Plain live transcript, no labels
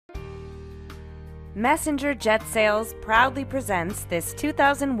Messenger Jet Sales proudly presents this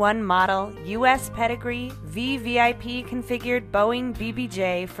 2001 model U.S. pedigree VVIP configured Boeing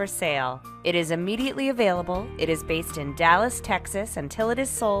BBJ for sale. It is immediately available, it is based in Dallas, Texas until it is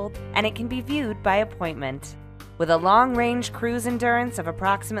sold, and it can be viewed by appointment. With a long-range cruise endurance of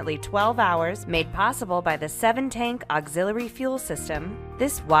approximately 12 hours made possible by the 7-tank auxiliary fuel system,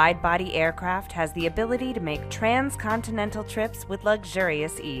 this wide-body aircraft has the ability to make transcontinental trips with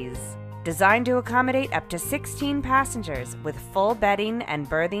luxurious ease. Designed to accommodate up to 16 passengers with full bedding and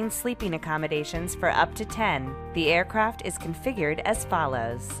berthing sleeping accommodations for up to 10, the aircraft is configured as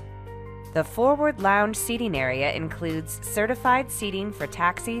follows. The forward lounge seating area includes certified seating for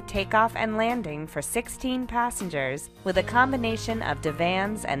taxi, takeoff, and landing for 16 passengers with a combination of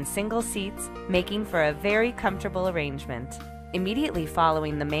divans and single seats, making for a very comfortable arrangement. Immediately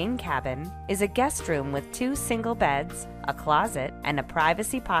following the main cabin is a guest room with 2 single beds, a closet, and a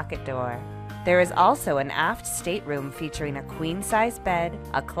privacy pocket door. There is also an aft stateroom featuring a queen-size bed,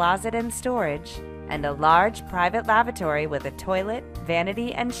 a closet and storage, and a large private lavatory with a toilet,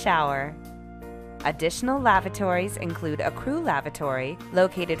 vanity, and shower. Additional lavatories include a crew lavatory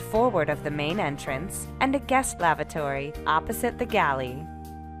located forward of the main entrance and a guest lavatory opposite the galley.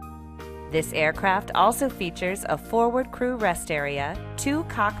 This aircraft also features a forward crew rest area, 2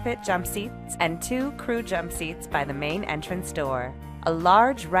 cockpit jump seats, and 2 crew jump seats by the main entrance door. A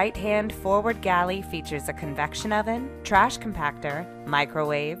large right-hand forward galley features a convection oven, trash compactor,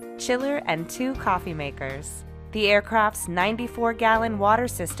 microwave, chiller, and 2 coffee makers. The aircraft's 94-gallon water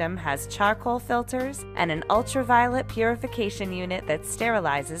system has charcoal filters and an ultraviolet purification unit that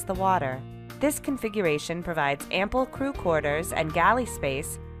sterilizes the water. This configuration provides ample crew quarters and galley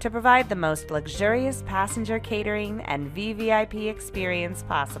space to provide the most luxurious passenger catering and VVIP experience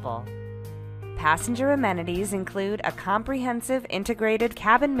possible. Passenger amenities include a comprehensive integrated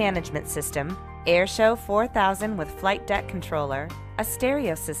cabin management system, Airshow 4000 with flight deck controller, a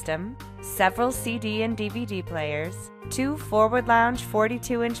stereo system, several CD and DVD players, 2 forward lounge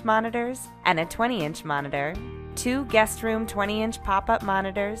 42-inch monitors and a 20-inch monitor, 2 guest room 20-inch pop-up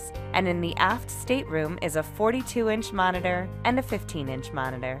monitors, and in the aft stateroom is a 42-inch monitor and a 15-inch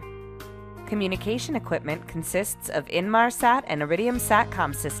monitor. Communication equipment consists of Inmarsat and Iridium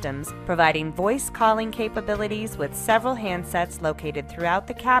Satcom systems, providing voice calling capabilities with several handsets located throughout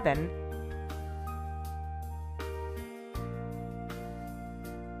the cabin.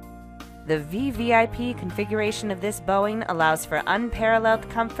 The VVIP configuration of this Boeing allows for unparalleled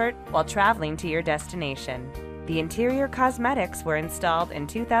comfort while traveling to your destination. The interior cosmetics were installed in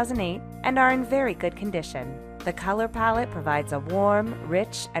 2008 and are in very good condition. The color palette provides a warm,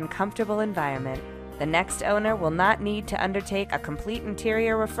 rich, and comfortable environment. The next owner will not need to undertake a complete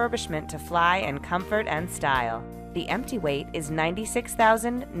interior refurbishment to fly in comfort and style. The empty weight is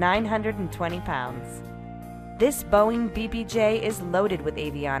 96,920 pounds. This Boeing BBJ is loaded with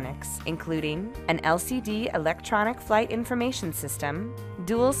avionics, including an LCD electronic flight information system,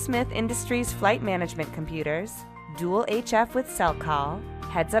 dual Smith Industries flight management computers, dual HF with cell call,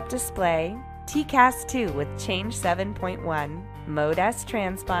 heads-up display, TCAS 2 with change 7.1, Mode S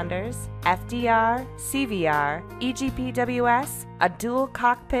transponders, FDR, CVR, EGPWS, a dual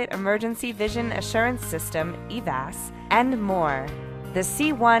cockpit emergency vision assurance system, EVAS, and more. The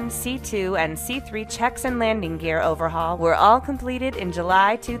C1, C2, and C3 checks and landing gear overhaul were all completed in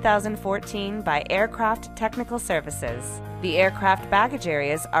July 2014 by Aircraft Technical Services. The aircraft baggage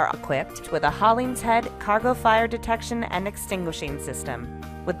areas are equipped with a Hollingshead cargo fire detection and extinguishing system.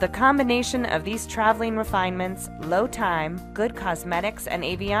 With the combination of these traveling refinements, low time, good cosmetics, and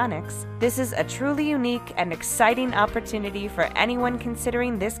avionics, this is a truly unique and exciting opportunity for anyone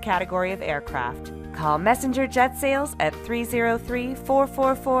considering this category of aircraft. Call Messenger Jet Sales at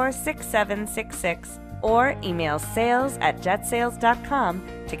 303-444-6766 or email sales@jetsales.com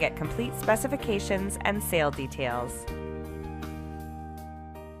to get complete specifications and sale details.